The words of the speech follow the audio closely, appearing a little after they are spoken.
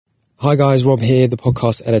Hi guys, Rob here, the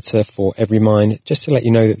podcast editor for Every Mind. Just to let you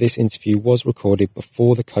know that this interview was recorded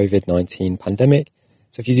before the COVID-19 pandemic.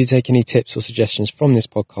 So if you do take any tips or suggestions from this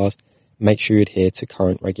podcast, make sure you adhere to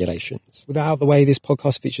current regulations. With that out of the way, this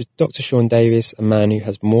podcast features Dr. Shaun Davis, a man who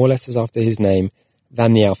has more letters after his name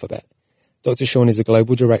than the alphabet. Dr. Shaun is the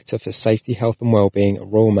Global Director for Safety, Health and Wellbeing at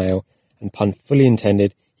Royal Mail, and pun fully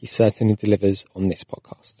intended, he certainly delivers on this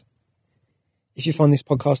podcast. If you find this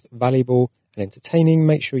podcast valuable and entertaining,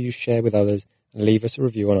 make sure you share with others and leave us a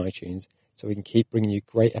review on iTunes so we can keep bringing you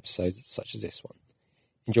great episodes such as this one.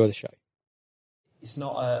 Enjoy the show. It's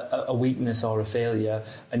not a weakness or a failure,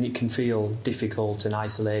 and it can feel difficult and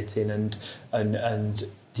isolating and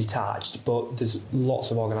detached, but there's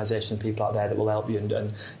lots of organisations and people out there that will help you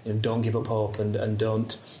and don't give up hope and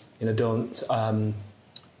don't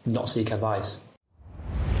not seek advice.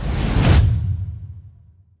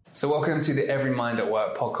 So welcome to the Every Mind at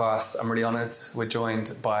Work podcast. I'm really honoured. We're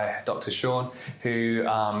joined by Dr. Shaun, who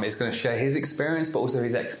is going to share his experience, but also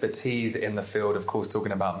his expertise in the field, of course,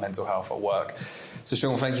 talking about mental health at work. So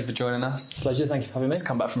Shaun, thank you for joining us. Pleasure, thank you for having me. Just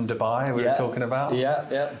come back from Dubai, we were talking about.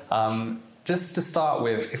 Yeah. Just to start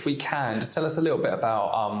with, if we can, just tell us a little bit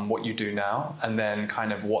about what you do now and then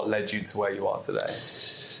kind of what led you to where you are today.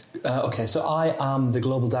 Okay, so I am the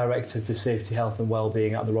Global Director for Safety, Health and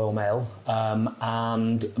Wellbeing at the Royal Mail,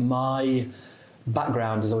 and my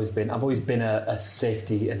background has always been, I've always been a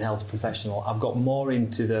safety and health professional. I've got more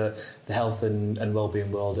into the health and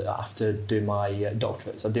wellbeing world after doing my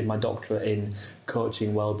doctorate. So I did my doctorate in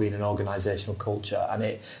coaching, wellbeing and organisational culture, and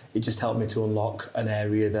it just helped me to unlock an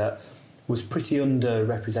area that was pretty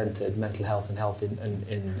underrepresented, mental health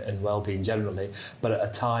and wellbeing generally, but at a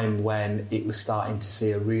time when it was starting to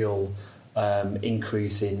see a real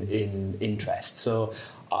increase in interest. So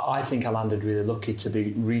I think I landed really lucky to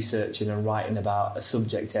be researching and writing about a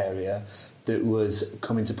subject area that was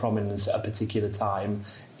coming to prominence at a particular time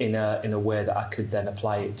in a way that I could then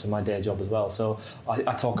apply it to my day job as well. So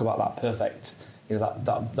I talk about that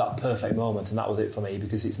perfect moment, and that was it for me,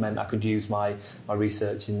 because it's meant I could use my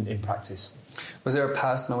research in practice. Was there a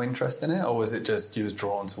personal interest in it, or was it just you was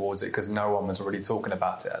drawn towards it because no one was really talking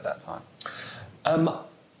about it at that time?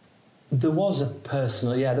 There was a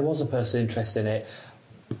personal interest in it,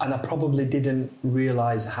 and I probably didn't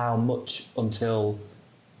realise how much until,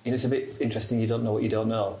 it's a bit interesting, you don't know what you don't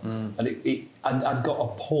know. And I'd got a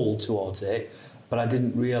pull towards it, but I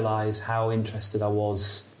didn't realise how interested I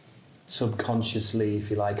was subconsciously, if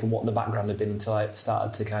you like, and what the background had been until I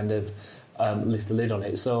started to kind of lift the lid on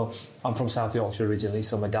it. So I'm from South Yorkshire originally,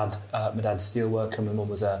 so my dad's a steelworker, my mum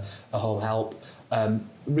was a home help. I've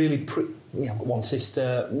got one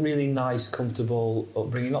sister, really nice, comfortable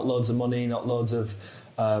upbringing, not loads of money, not loads of,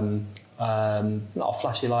 not a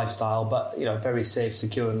flashy lifestyle, but, very safe,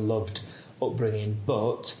 secure and loved upbringing.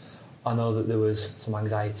 But I know that there was some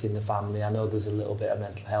anxiety in the family. I know there's a little bit of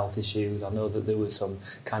mental health issues. I know that there was some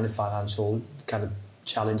kind of financial kind of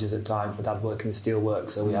challenges at times. My dad working in steelwork,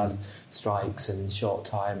 so we had strikes and short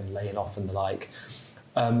time and laying off and the like.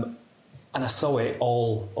 And I saw it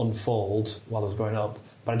all unfold while I was growing up,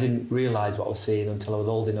 but I didn't realise what I was seeing until I was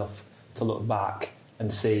old enough to look back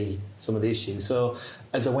and see some of the issues. So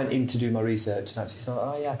as I went in to do my research and actually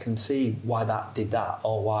thought, I can see why that did that,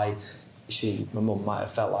 or why my mum might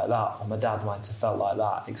have felt like that, or my dad might have felt like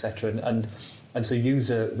that, etc. And so use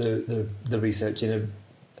the research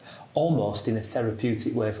almost in a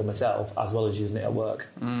therapeutic way for myself, as well as using it at work.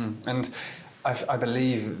 And I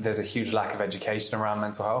believe there's a huge lack of education around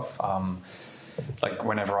mental health. Like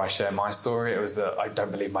whenever I share my story, it was that I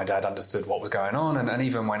don't believe my dad understood what was going on, and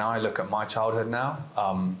even when I look at my childhood now,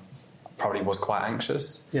 probably was quite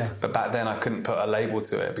anxious. Yeah. But back then I couldn't put a label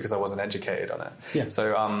to it because I wasn't educated on it. Yeah.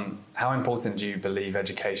 So how important do you believe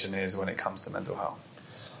education is when it comes to mental health?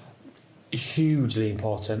 Hugely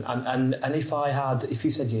important. And if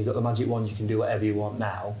you said you've got the magic wand, you can do whatever you want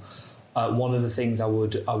now, one of the things I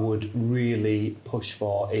would really push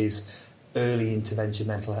for is early intervention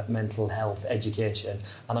mental health education,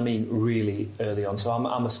 and I mean really early on. So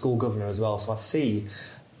I'm a school governor as well, so I see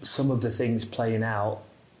some of the things playing out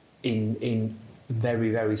in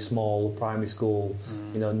very, very small primary school,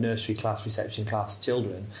 nursery class, reception class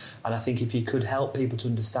children. And I think if you could help people to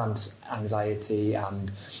understand anxiety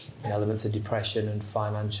and elements of depression and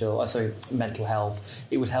mental health,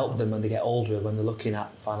 it would help them when they get older, when they're looking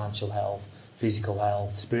at financial health, physical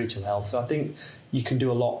health, spiritual health. So I think you can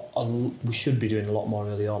do we should be doing a lot more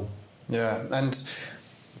early on. Yeah, and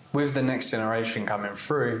with the next generation coming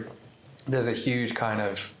through, there's a huge kind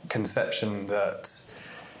of conception that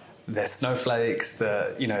they're snowflakes,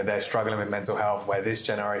 that they're struggling with mental health where this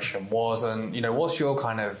generation wasn't. What's your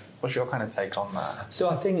kind of take on that? So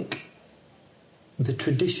I think the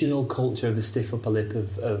traditional culture of the stiff upper lip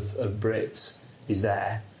of Brits is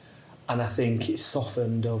there, and I think it's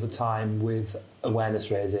softened over time with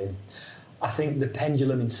awareness raising. I think the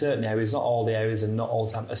pendulum in certain areas, not all the areas and not all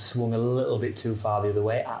the time, has swung a little bit too far the other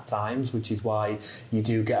way at times, which is why you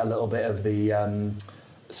do get a little bit of the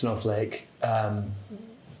snowflake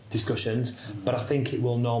discussions. Mm-hmm. But I think it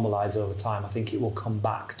will normalise over time. I think it will come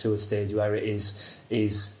back to a stage where it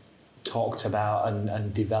is talked about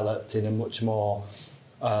and developed in a much more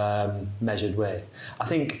measured way. I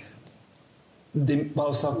think while I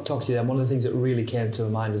was talking to you, one of the things that really came to my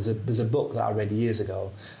mind is there's a book that I read years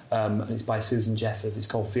ago, and it's by Susan Jeffers. It's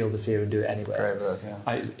called Feel the Fear and Do It Anyway. Great book,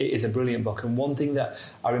 yeah. It is a brilliant book, and one thing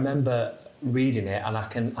that I remember reading it, and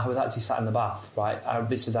I was actually sat in the bath, right?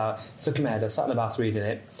 This is how it stuck in my head. I sat in the bath reading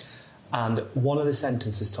it, and one of the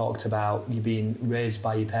sentences talked about you being raised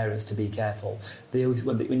by your parents to be careful. They always,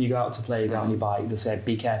 when you go out to play, you go out on your bike, they say,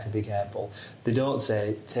 be careful, be careful. They don't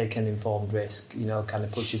say, take an informed risk, kind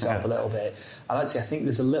of push yourself a little bit. And actually, I think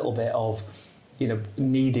there's a little bit of,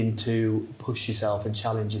 needing to push yourself and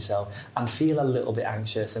challenge yourself and feel a little bit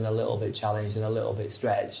anxious and a little bit challenged and a little bit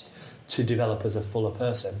stretched to develop as a fuller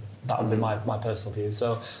person. That would be my personal view.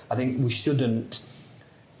 So I think we shouldn't,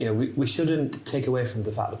 we shouldn't take away from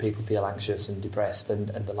the fact that people feel anxious and depressed and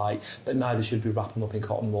the like, but neither should we wrap them up in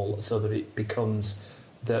cotton wool so that it becomes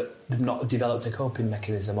that they've not developed a coping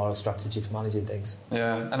mechanism or a strategy for managing things.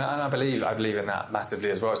 Yeah, and I believe in that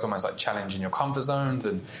massively as well. It's almost like challenging your comfort zones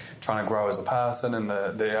and trying to grow as a person, and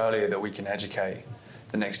the earlier that we can educate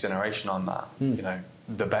the next generation on that,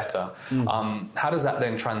 the better. How does that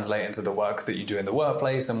then translate into the work that you do in the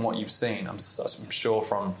workplace and what you've seen? I'm sure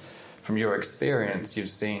from your experience, you've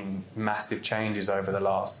seen massive changes over the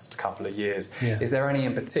last couple of years. Yeah. Is there any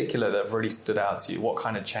in particular that have really stood out to you? What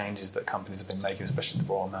kind of changes that companies have been making, especially the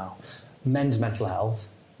Royal Mail? Men's mental health.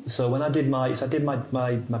 So when I did my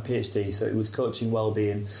PhD, so it was coaching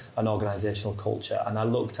wellbeing and organisational culture, and I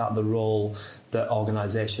looked at the role that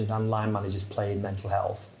organisations and line managers play in mental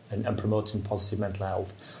health and promoting positive mental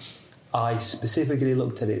health. I specifically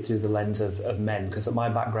looked at it through the lens of men, because my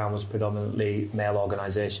background was predominantly male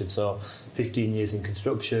organisation, so 15 years in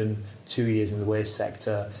construction, 2 years in the waste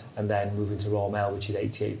sector, and then moving to Royal Mail, which is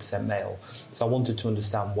 88% male. So I wanted to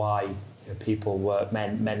understand why people were,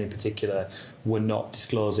 men in particular, were not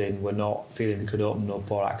disclosing, were not feeling they could open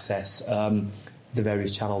up or access the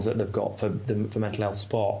various channels that they've got for mental health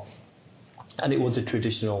support. And it was a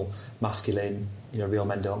traditional masculine, real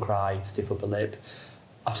men don't cry, stiff upper lip.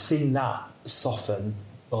 I've seen that soften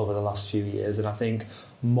over the last few years, and I think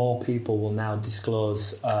more people will now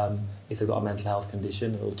disclose if they've got a mental health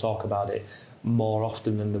condition. They'll talk about it more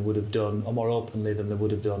often than they would have done, or more openly than they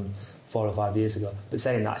would have done 4 or 5 years ago. But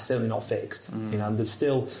saying that, it's certainly not fixed. And there's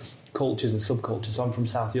still cultures and subcultures. So I'm from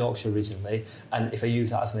South Yorkshire originally, and if I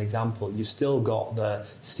use that as an example, you've still got the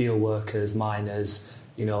steel workers, miners,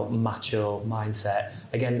 macho mindset.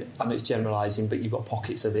 Again, and it's generalising, but you've got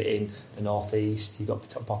pockets of it in the North East, you've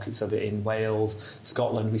got pockets of it in Wales,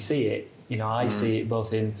 Scotland. We see it. I see it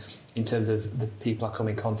both in terms of the people I come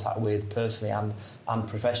in contact with personally and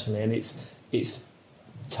professionally, and it's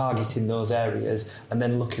targeting those areas and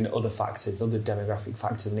then looking at other factors, other demographic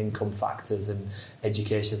factors and income factors and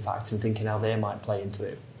education factors, and thinking how they might play into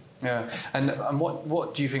it. Yeah, and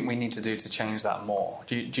what do you think we need to do to change that more?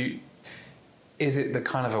 Is it the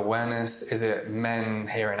kind of awareness? Is it men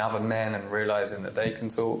hearing other men and realising that they can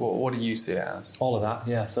talk? What do you see it as? All of that,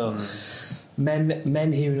 yeah. So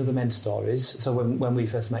men hearing other men's stories. So when we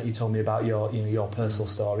first met, you told me about your personal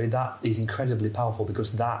story. That is incredibly powerful,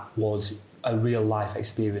 because that was a real life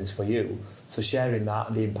experience for you. So sharing that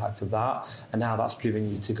and the impact of that and how that's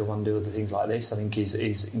driven you to go and do other things like this, I think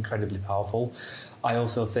is incredibly powerful. I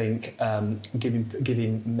also think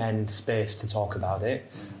giving men space to talk about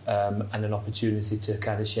it and an opportunity to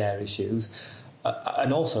kind of share issues.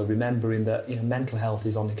 And also remembering that mental health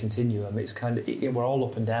is on a continuum. It's we're all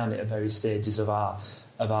up and down it at various stages of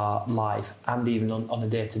our life, and even on a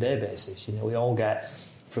day-to-day basis. We all get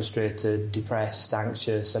frustrated, depressed,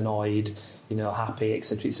 anxious, annoyed, happy,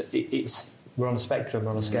 etc. We're on a spectrum,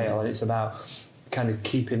 we're on a scale, and it's about kind of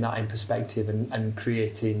keeping that in perspective and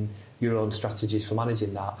creating your own strategies for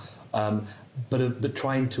managing that. But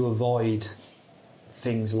trying to avoid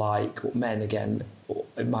things like what men, again,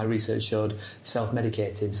 my research showed,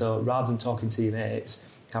 self-medicating. So rather than talking to your mates,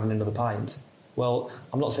 having another pint. Well,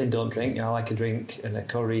 I'm not saying don't drink. I like a drink and a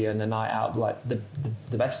curry and a night out, like the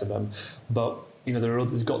best of them. But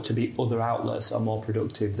there's got to be other outlets that are more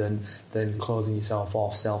productive than closing yourself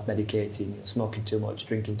off, self-medicating, smoking too much,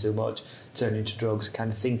 drinking too much, turning to drugs.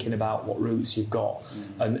 Kind of thinking about what routes you've got,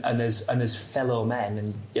 and as fellow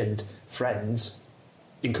men and friends,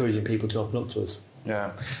 encouraging people to open up to us.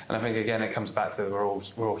 Yeah, and I think again it comes back to we're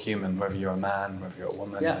all human, whether you're a man, whether you're a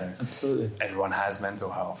woman. Yeah, absolutely. Everyone has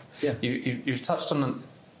mental health. Yeah, you've touched on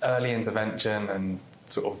early intervention and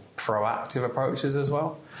sort of proactive approaches as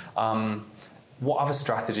well. What other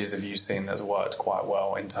strategies have you seen that's worked quite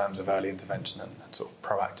well in terms of early intervention and sort of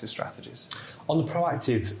proactive strategies? On the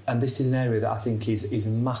proactive, and this is an area that I think is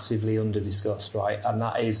massively under-discussed, right, and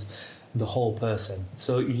that is the whole person.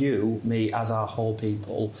 So you, me, as our whole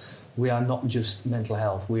people, we are not just mental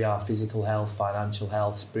health, we are physical health, financial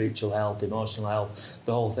health, spiritual health, emotional health,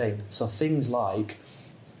 the whole thing. So things like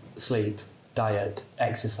sleep, diet,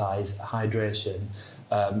 exercise, hydration,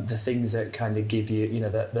 the things that kind of give you,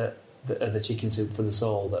 that the chicken soup for the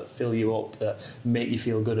soul, that fill you up, that make you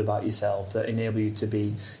feel good about yourself, that enable you to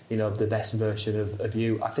be, the best version of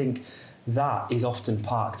you. I think that is often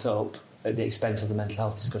parked up at the expense of the mental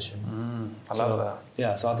health discussion. I love that.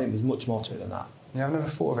 Yeah, so I think there's much more to it than that. Yeah, I've never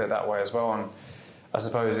thought of it that way as well. And I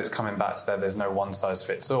suppose it's coming back to there's no one size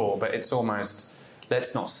fits all, but it's almost,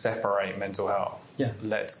 let's not separate mental health. Yeah.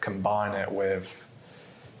 Let's combine it with,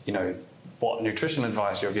 what nutrition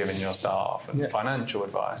advice you're giving your staff and financial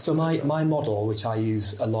advice. So my model, which I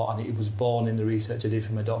use a lot, and it was born in the research I did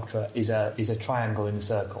for my doctorate, is a triangle in a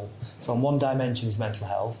circle. So on one dimension is mental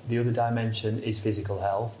health, the other dimension is physical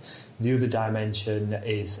health, the other dimension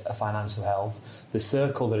is financial health. The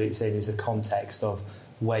circle that it's in is the context of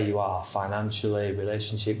where you are financially,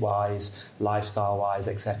 relationship-wise, lifestyle-wise,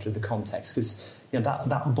 etc. The context, because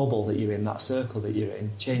that bubble that you're in, that circle that you're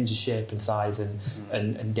in, changes shape and size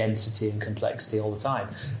and density and complexity all the time.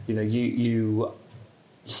 You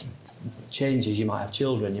changes. You might have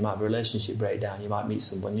children, you might have a relationship breakdown, you might meet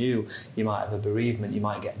someone new, you might have a bereavement, you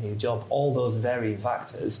might get a new job. All those varying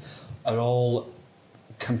factors are all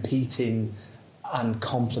competing and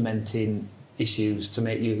complementing issues to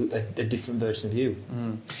make you a different version of you.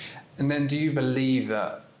 And then do you believe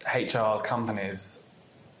that HR's companies,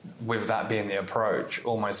 with that being the approach,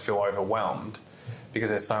 almost feel overwhelmed because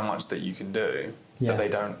there's so much that you can do that they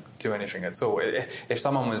don't do anything at all? If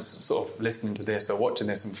someone was sort of listening to this or watching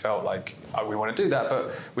this and felt like, we want to do that,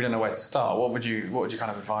 but we don't know where to start, what would you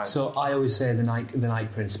kind of advise? So I always say the Nike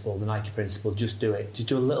principle, just do it. Just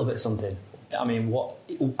do a little bit of something. I mean,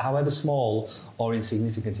 however small or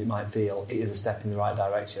insignificant it might feel, it is a step in the right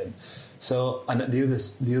direction. So, and the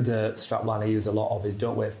other strapline I use a lot of is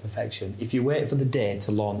don't wait for perfection. If you wait for the day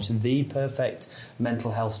to launch the perfect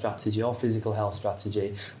mental health strategy or physical health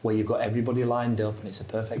strategy where you've got everybody lined up and it's a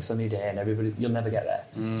perfect sunny day and you'll never get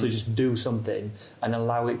there. So just do something and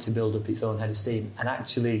allow it to build up its own head of steam. And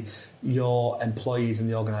actually, your employees in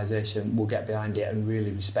the organisation will get behind it and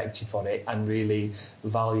really respect you for it and really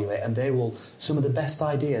value it. And they will. Some of the best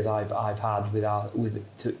ideas I've had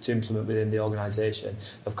to implement within the organisation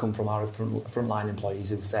have come from our frontline employees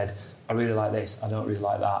who've said, I really like this, I don't really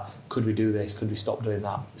like that, could we do this, could we stop doing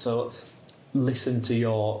that? So listen to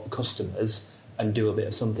your customers and do a bit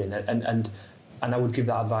of something, and I would give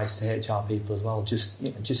that advice to HR people as well. Just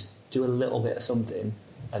do a little bit of something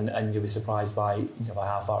and you'll be surprised by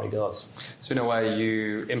how far it goes. So in a way,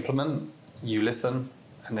 you implement, you listen,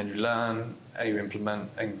 and then you learn, and you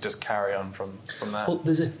implement, and just carry on from there. Well,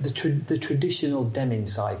 there's the traditional Deming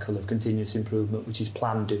cycle of continuous improvement, which is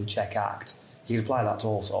plan, do, check, act. You can apply that to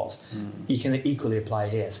all sorts. You can equally apply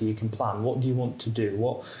here. So you can plan. What do you want to do?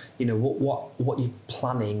 What you're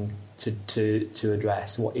planning to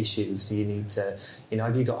address? What issues do you need to?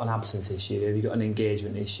 Have you got an absence issue? Have you got an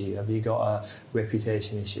engagement issue? Have you got a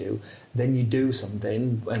reputation issue? Then you do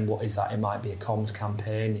something. And what is that? It might be a comms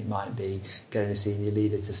campaign. It might be getting a senior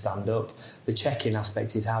leader to stand up. The check-in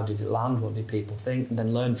aspect is how did it land? What did people think? And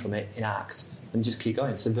then learn from it in act. And just keep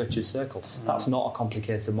going. It's a virtuous circle. That's not a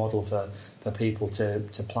complicated model for people to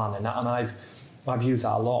plan. And I've used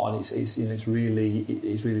that a lot, and it's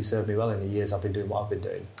really served me well in the years I've been doing what I've been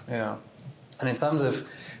doing. Yeah. And in terms of,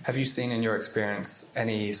 have you seen in your experience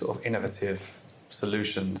any sort of innovative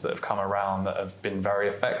solutions that have come around that have been very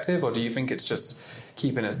effective, or do you think it's just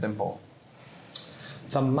keeping it simple?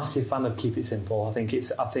 So I'm a massive fan of keep it simple. I think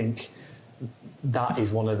that is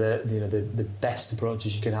one of the best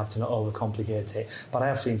approaches you can have to not overcomplicate it. But I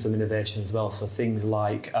have seen some innovation as well. So things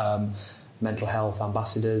like mental health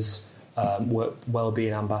ambassadors,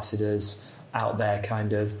 wellbeing ambassadors out there,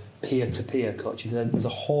 kind of peer-to-peer coaches. There's a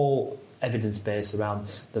whole evidence base around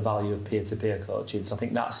the value of peer-to-peer coaching. So I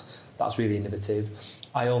think that's really innovative.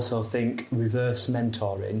 I also think reverse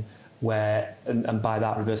mentoring, where, and by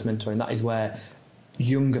that reverse mentoring, that is where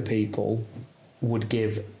younger people would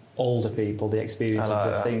give older people the experience I like of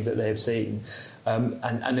the that. things that they've seen.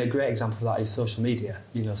 And a great example of that is social media,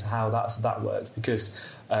 you know, so how that works,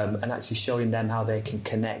 because and actually showing them how they can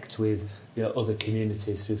connect with, you know, other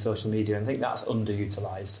communities through social media. And I think that's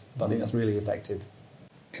underutilised, but I think that's really effective.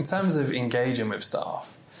 In terms of engaging with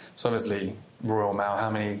staff, so obviously Royal Mail,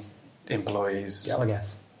 how many employees? Yeah, I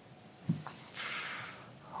guess.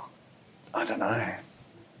 I don't know.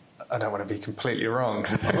 I don't want to be completely wrong.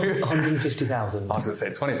 So 150,000. I was going to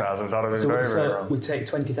say 20,000, so I'd have been very, very wrong. We take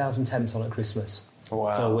 20,000 temps on at Christmas.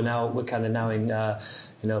 Wow. So we're kind of now in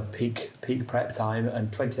peak prep time, and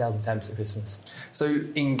 20,000 temps at Christmas. So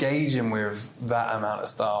engaging with that amount of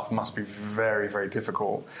staff must be very, very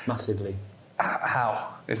difficult. Massively.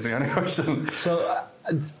 How is the only question. So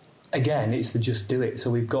again, it's the just do it. So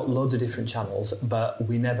we've got loads of different channels, but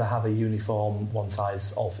we never have a uniform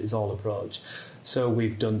one-size-fits-all approach. So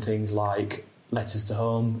we've done things like letters to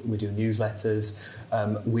home, we do newsletters,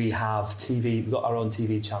 we have TV, we've got our own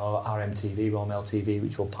TV channel, RMTV, Royal Mail TV,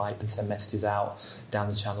 which will pipe and send messages out down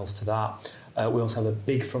the channels to that. We also have a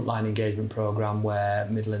big frontline engagement programme where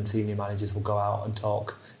middle and senior managers will go out and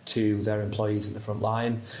talk to their employees at the front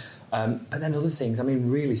line. But then other things, I mean,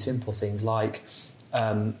 really simple things like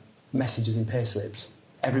messages in payslips.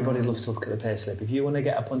 Everybody loves to look at the payslip. If you want to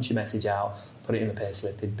get a punchy message out, put it in the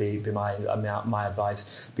payslip. It'd be my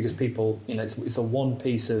advice, because people, you know, it's a one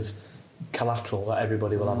piece of collateral that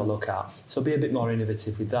everybody will have a look at. So be a bit more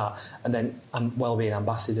innovative with that. And then wellbeing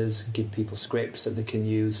ambassadors, give people scripts that they can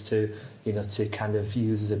use to, you know, to kind of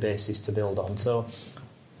use as a basis to build on. So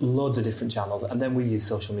loads of different channels. And then we use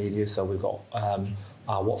social media. So we've got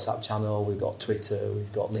our WhatsApp channel, we've got Twitter,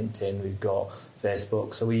 we've got LinkedIn, we've got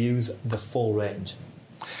Facebook. So we use the full range.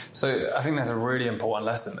 So I think there's a really important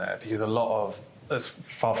lesson there, because a lot of, as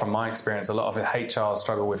far from my experience, a lot of HR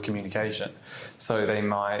struggle with communication. So they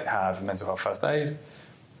might have mental health first aid,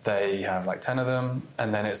 they have like 10 of them,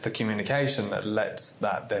 and then it's the communication that lets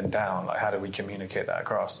that then down. Like, how do we communicate that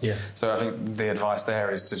across? Yeah. So I think the advice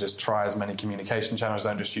there is to just try as many communication channels.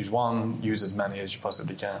 Don't just use one, use as many as you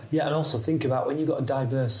possibly can. Yeah, and also think about when you've got a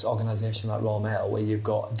diverse organisation like Royal Mail, where you've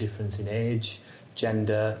got difference in age,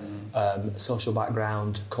 gender, social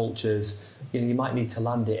background, cultures, you know, you might need to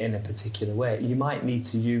land it in a particular way. You might need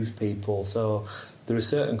to use people. So there are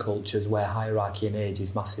certain cultures where hierarchy and age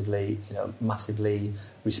is massively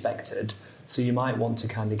respected. So you might want to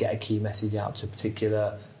kind of get a key message out to a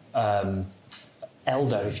particular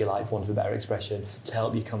elder, if you like, for want of a better expression, to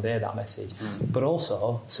help you convey that message. But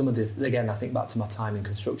also, some of the, again, I think back to my time in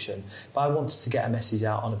construction, if I wanted to get a message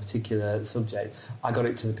out on a particular subject, I got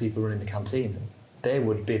it to the people running the canteen. They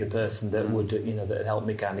would be the person that would, you know, that helped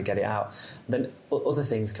me kind of get it out. Then other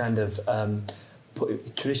things, kind of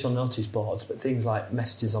put traditional notice boards, but things like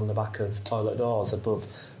messages on the back of toilet doors, above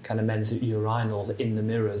kind of men's urinals, in the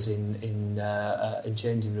mirrors, in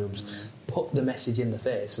changing rooms. Put the message in the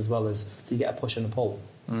face, as well as, so you get a push and a pull.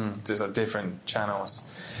 Just like different channels.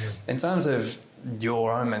 In terms of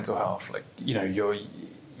your own mental health, like, you know,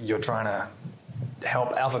 you're trying to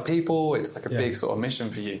help other people. It's like a big sort of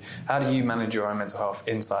mission for you. How do you manage your own mental health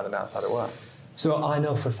inside and outside of work? So I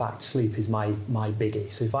know for a fact sleep is my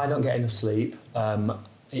biggie. So if I don't get enough sleep,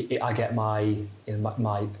 I get my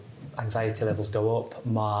anxiety levels go up.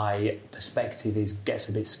 My perspective gets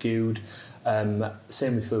a bit skewed.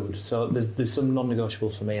 Same with food. So there's some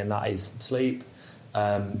non-negotiables for me, and that is sleep,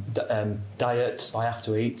 diet. So I have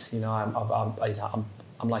to eat. You know,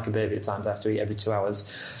 I'm like a baby at times. I have to eat every 2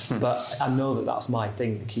 hours, but I know that that's my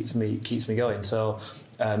thing that keeps me going. So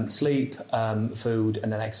sleep, food,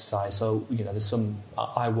 and then exercise. So, you know,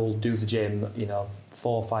 I will do the gym, you know,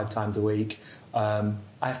 4 or 5 times a week. I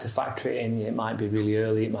have to factor it in. It might be really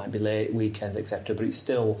early, it might be late, weekends, etc. But it's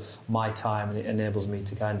still my time, and it enables me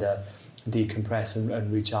to kind of decompress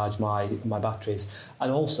and recharge my batteries.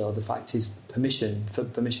 And also the fact is permission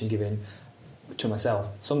giving to myself.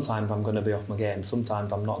 Sometimes I'm going to be off my game.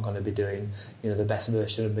 Sometimes I'm not going to be doing, you know, the best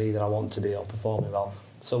version of me that I want to be, or performing well.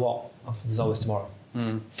 So what? There's always tomorrow.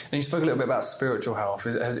 And you spoke a little bit about spiritual health.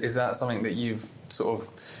 Is that something that you've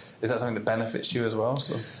is that something that benefits you as well?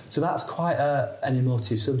 So that's quite an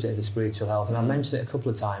emotive subject, the spiritual health, and I mentioned it a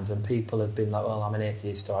couple of times, and people have been like, well, I'm an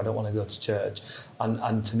atheist, or I don't want to go to church.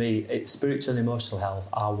 And to me, spiritual and emotional health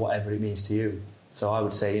are whatever it means to you. So I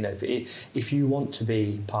would say, you know, if you want to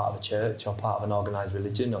be part of a church or part of an organised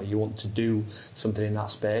religion, or you want to do something in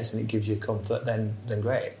that space and it gives you comfort, then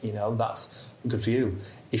great, you know, that's good for you.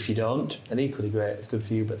 If you don't, then equally great, it's good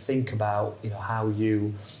for you. But think about, you know, how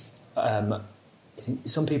you...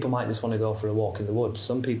 some people might just want to go for a walk in the woods.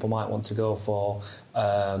 Some people might want to go for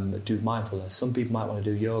do mindfulness. Some people might want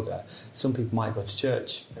to do yoga. Some people might go to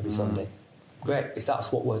church every Sunday. great. If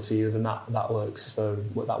that's what works for you, then that works for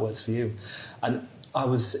you. And I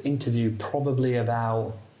was interviewed probably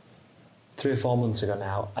about 3 or 4 months ago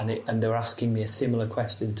now, and they were asking me a similar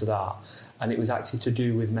question to that, and it was actually to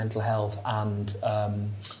do with mental health and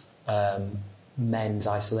men's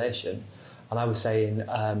isolation. And I was saying,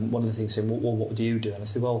 one of the things saying, well, what do you do? And I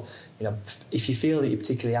said, well, if you feel that you're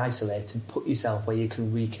particularly isolated, put yourself where you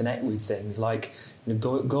can reconnect with things, like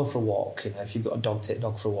go for a walk. If you've got a dog, take a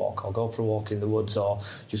dog for a walk, or go for a walk in the woods, or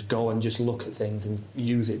just go and just look at things and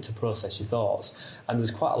use it to process your thoughts. And there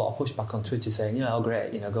was quite a lot of pushback on Twitter saying, oh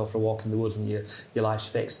great, go for a walk in the woods and your life's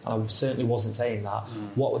fixed. And I certainly wasn't saying that.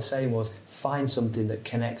 What I was saying was, find something that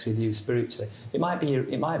connects with you spiritually. It might be a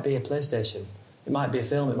PlayStation. It might be a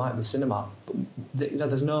film, it might be cinema, but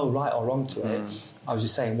there's no right or wrong to it. I was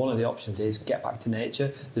just saying, one of the options is get back to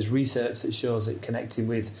nature. There's research that shows that connecting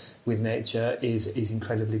with nature is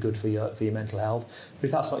incredibly good for your mental health. But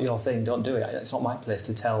if that's not your thing, don't do it. It's not my place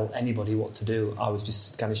to tell anybody what to do. I was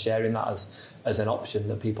just kind of sharing that as an option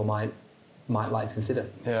that people might like to consider.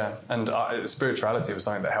 Yeah, and spirituality was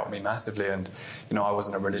something that helped me massively, and I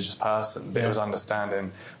wasn't a religious person, but it was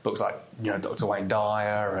understanding books like Dr. Wayne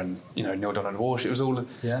Dyer and Neil Donald Walsh. It was all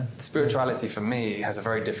spirituality for me has a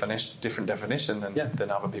very different definition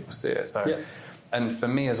than other people see it. So and for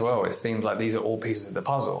me as well, it seems like these are all pieces of the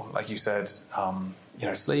puzzle, like you said.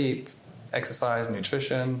 Sleep, exercise,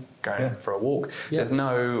 nutrition, going for a walk. There's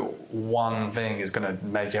no one thing is going to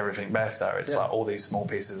make everything better. It's like all these small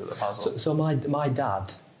pieces of the puzzle. So my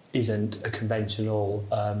dad isn't a conventional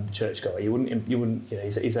churchgoer. You wouldn't.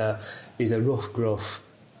 He's a rough, gruff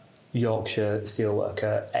Yorkshire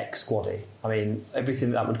steelworker, ex-squaddy. I mean,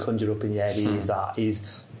 everything that would conjure up in your head, he is that.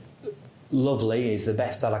 He's lovely. He's the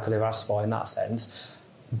best dad I could ever ask for in that sense.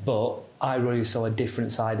 But I really saw a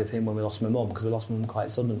different side of him when we lost my mum, because we lost my mum quite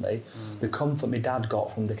suddenly. The comfort my dad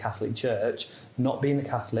got from the Catholic Church, not being a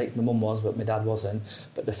Catholic, my mum was, but my dad wasn't,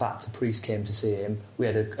 but the fact a priest came to see him, we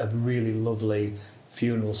had a really lovely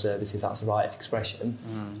funeral service, if that's the right expression,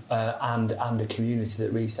 and a community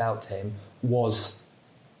that reached out to him was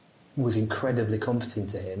incredibly comforting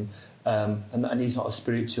to him. And he's not a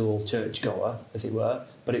spiritual churchgoer, as it were,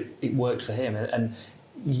 but it worked for him. And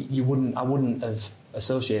I wouldn't have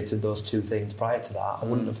associated those two things prior to that. I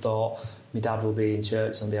wouldn't have thought my dad will be in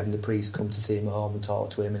church and I'll be having the priest come to see him at home and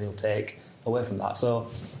talk to him, and he'll take away from that. So,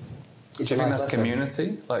 do you think that's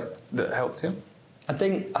community that helped you? I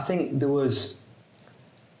think there was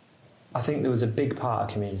a big part of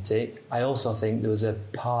community. I also think there was a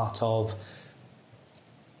part of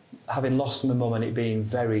having lost my mum and it being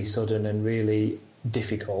very sudden and really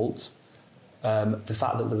difficult. The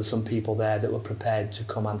fact that there were some people there that were prepared to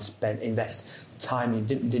come and invest time. You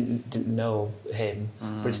didn't know him,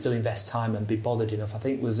 but still invest time and be bothered enough. I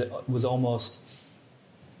think was almost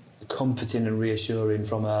comforting and reassuring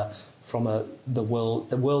from the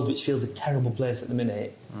world which feels a terrible place at the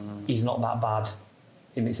minute. Is not that bad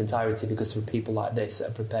in its entirety, because there are people like this that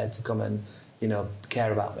are prepared to come and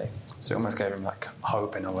care about me. So it almost gave him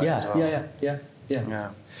hope in a way as well. Yeah.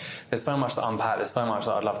 There's so much to unpack. There's so much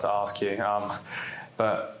that I'd love to ask you,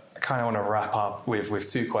 but I kind of want to wrap up with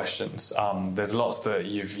 2 questions. There's lots that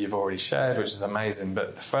you've already shared, which is amazing.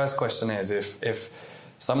 But the first question is, if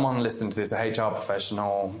someone listening to this, a HR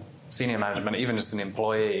professional, senior management, even just an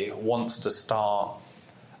employee, wants to start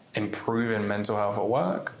improving mental health at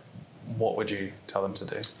work, what would you tell them to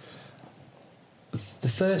do? The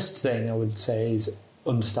first thing I would say is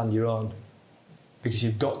understand your own. Because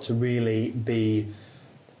you've got to really be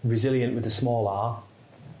resilient with a small r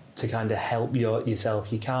to kind of help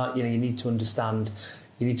yourself. You can't, you need to understand.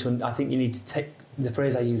 I think you need to take the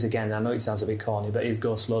phrase I use again. I know it sounds a bit corny, but it's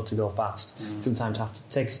go slow to go fast. Sometimes you have to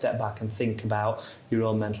take a step back and think about your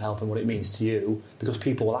own mental health and what it means to you, because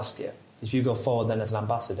people will ask you. If you go forward then as an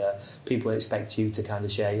ambassador, people will expect you to kind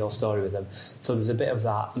of share your story with them. So there's a bit of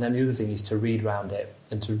that. And then the other thing is to read around it.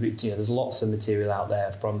 And to read, there's lots of material out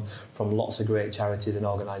there from lots of great charities and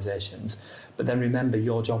organisations. But then remember,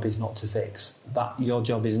 your job is not to fix. Your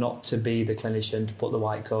job is not to be the clinician, to put the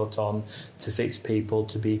white coat on, to fix people,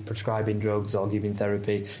 to be prescribing drugs or giving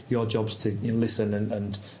therapy. Your job's to listen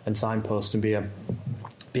and signpost and be a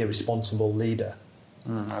responsible leader.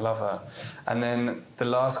 I love that. And then the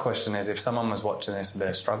last question is, if someone was watching this and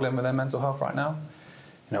they're struggling with their mental health right now,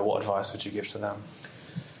 what advice would you give to them?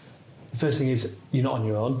 The first thing is, you're not on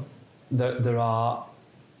your own. There are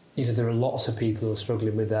lots of people who are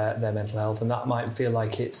struggling with their mental health, and that might feel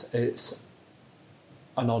like it's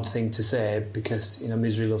an odd thing to say, because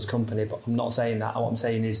misery loves company. But I'm not saying that. What I'm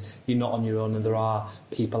saying is you're not on your own, and there are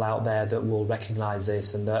people out there that will recognise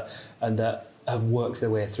this and that have worked their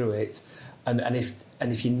way through it. And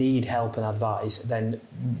if you need help and advice, then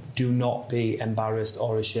do not be embarrassed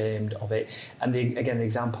or ashamed of it. And the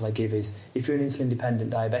example I give is, if you're an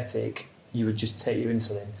insulin-dependent diabetic, you would just take your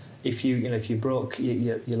insulin. If you broke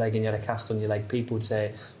your leg and you had a cast on your leg, people would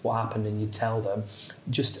say what happened, and you tell them.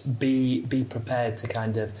 Just be prepared to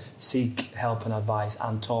kind of seek help and advice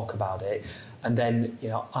and talk about it, and then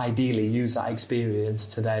ideally use that experience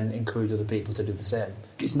to then encourage other people to do the same.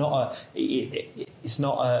 It's not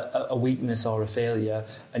a weakness or a failure,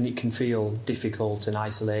 and it can feel difficult and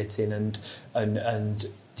isolating and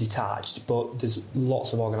detached, but there's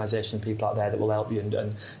lots of organisations and people out there that will help you,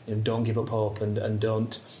 and don't give up hope, and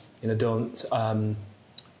don't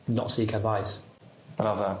not seek advice. I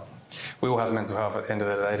love that. We all have mental health at the end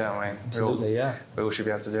of the day, don't we? Absolutely, we all should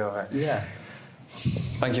be able to deal with it. Yeah.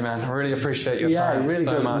 Thank you, man. I really appreciate your time really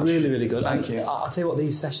so good, much. Really, really good. Thank you. I'll tell you what,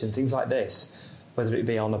 these sessions, things like this, whether it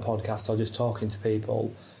be on a podcast or just talking to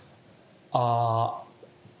people, are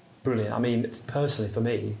brilliant. I mean, personally for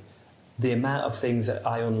me, the amount of things that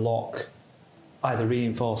I unlock, either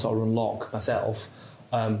reinforce or unlock myself,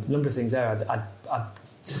 number of things there I'd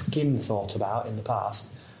thought about in the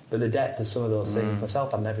past, but the depth of some of those things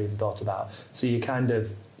myself I'd never even thought about. So you kind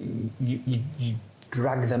of you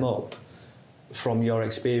drag them up from your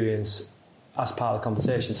experience as part of the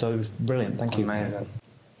conversation. So it was brilliant. Thank you. Amazing.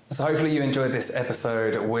 So hopefully you enjoyed this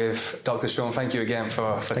episode with Dr. Shaun. Thank you again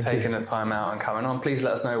for taking the time out and coming on. Please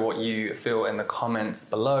let us know what you feel in the comments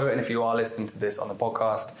below. And if you are listening to this on the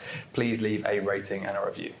podcast, please leave a rating and a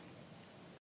review.